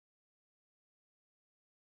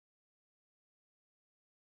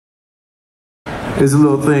There's a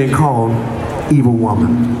little thing called Evil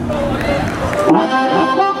Woman. Well,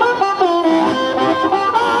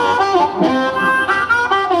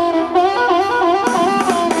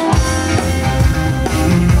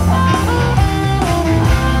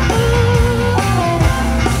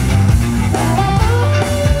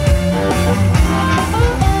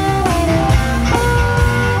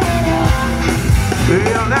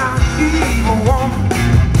 now, evil woman,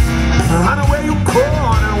 I know where you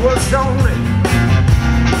going and what's your name.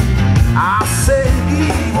 I say,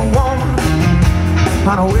 evil woman,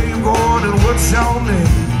 I know where you going and what's your name.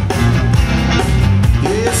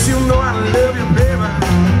 Yes, you know I love you, baby.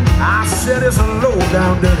 I said it's a low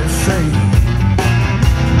down dirty shame.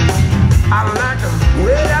 I like the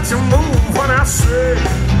way that you move when I say,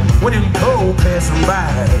 when you go passing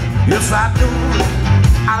by. Yes, I do.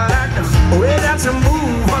 I like the way that you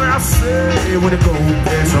move when I say, when you go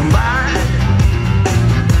passing by.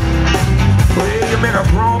 Well, you make a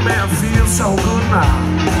grown man feel so good now.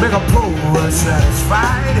 Make a poor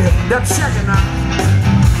satisfied. Now check it out.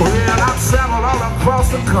 Well, I've traveled all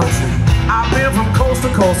across the country. I've been from coast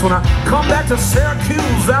to coast. When I come back to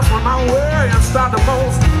Syracuse, that's when my worries start the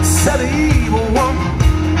most. Said the evil woman,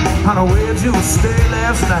 I know where'd you stay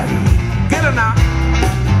last night. Get it now.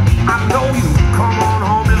 I know you come on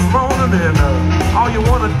home this morning and all you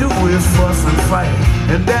wanna do is fuss and fight,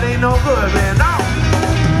 and that ain't no good, man. No.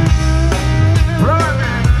 Blood,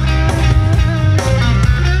 man.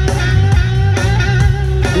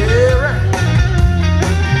 Yeah, right.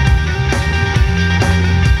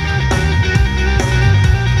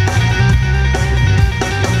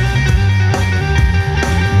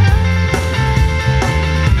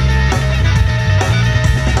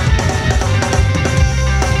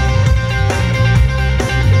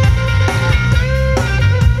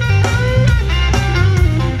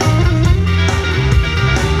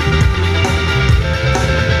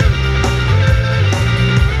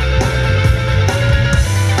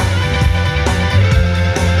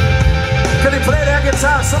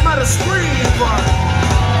 Somebody scream for it.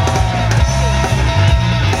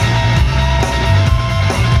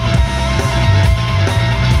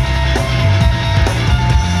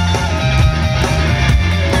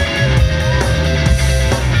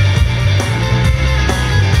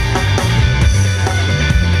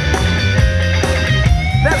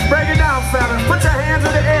 Let's break it down, fellas. Put your hands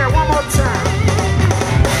in the air one more time.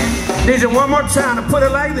 Need you one more time to put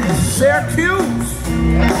it like this. Syracuse,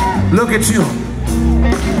 look at you.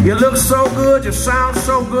 You look so good, you sound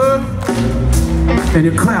so good, and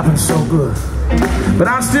you're clapping so good. But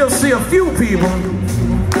I still see a few people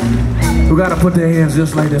who gotta put their hands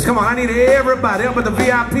just like this. Come on, I need everybody up at the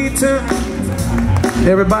VIP tent,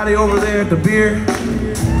 everybody over there at the beer,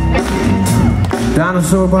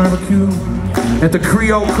 Dinosaur Barbecue, at the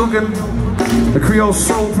Creole Cooking, the Creole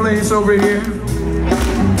Soul Place over here.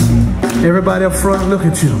 Everybody up front, look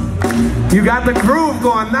at you. You got the groove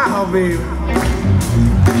going now, baby.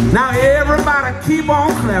 Now everybody keep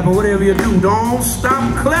on clapping, whatever you do. Don't stop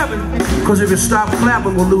clapping, because if you stop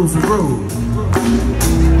clapping, we'll lose the groove.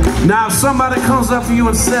 Now if somebody comes up to you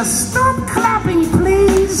and says, stop clapping,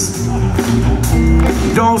 please.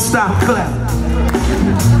 Don't stop clapping.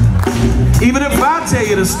 Even if I tell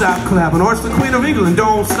you to stop clapping, or it's the Queen of England,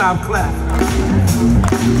 don't stop clapping.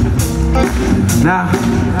 Now,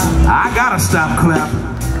 I gotta stop clapping.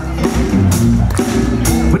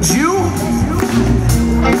 But you,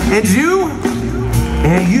 and you,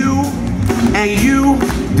 and you, and you,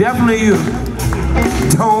 definitely you,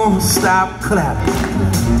 don't stop clapping.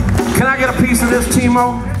 Can I get a piece of this,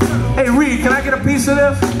 Timo? Hey, Reid, can I get a piece of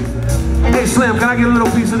this? Hey, Slim, can I get a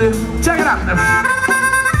little piece of this? Check it out.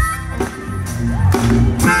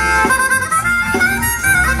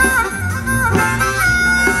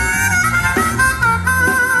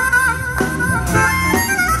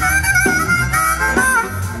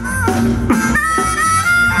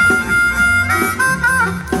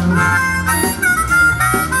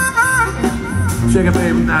 Check it,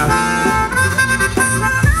 baby, now.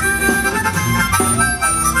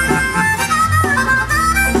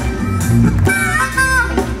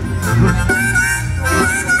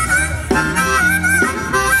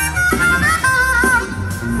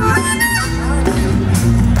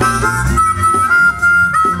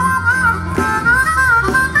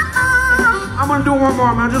 I'm gonna do one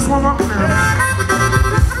more, man. Just one more.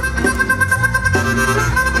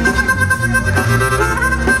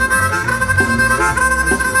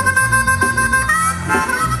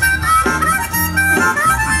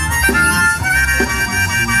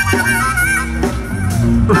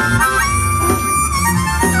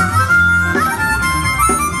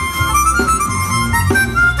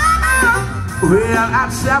 Well, I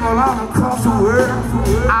travel all across the world.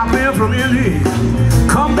 I've been from India,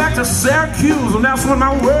 come back to Syracuse, and that's when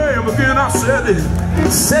my way began. I said it,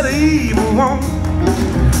 said the evil woman,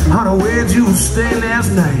 honey, where'd you stay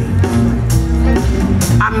last night?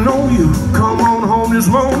 I know you come on home this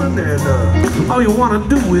morning and all you wanna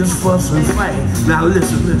do is fuss and fight. Now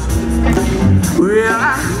listen, listen. Well,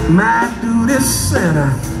 I might do this and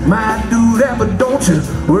I might do that, but don't you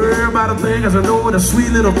worry about a thing, as I know what a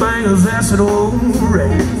sweet little thing is. That's it, oh,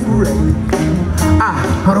 Reid.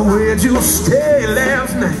 Honey, where'd you stay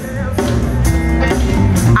last night?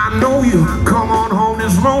 I know you come on home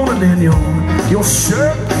this morning and your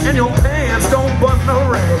shirt and your pants don't button no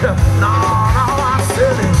right. No, I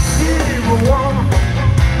said it, evil woman.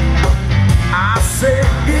 I said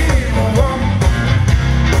evil woman.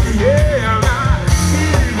 Yeah,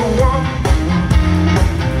 evil woman.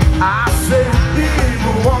 I said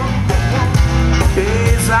evil woman.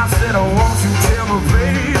 Yes, I said, oh, won't you tell me,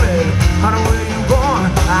 baby, honey, where you going?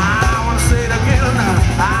 I wanna say it again now.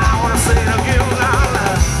 I wanna say it again now.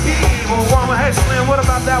 Evil woman. Hey, Slim, what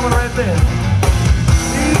about that one right there?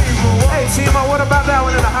 Evil woman. Hey, Timo, what about that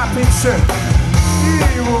one in the hot pink shirt?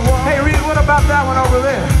 Evil woman. Hey, Reid, what about that one over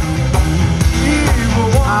there?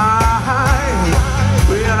 Evil woman.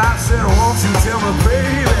 Well, I said, won't you tell me,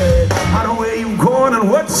 baby, I know where you going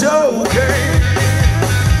and what's your game?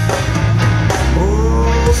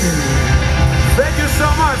 Okay. Thank you so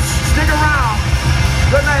much. Stick around.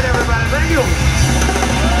 Good night, everybody. Thank you.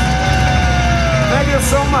 Thank you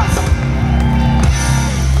so much.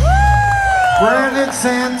 Brandon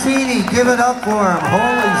Santini, give it up for him.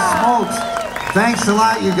 Holy smokes. Thanks a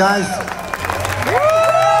lot, you guys.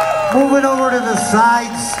 Moving over to the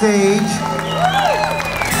side stage.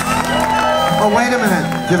 Oh, wait a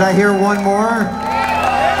minute. Did I hear one more?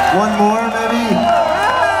 One more, maybe?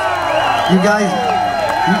 You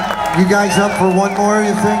guys up for one more,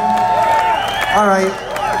 you think? All right.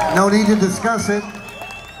 No need to discuss it.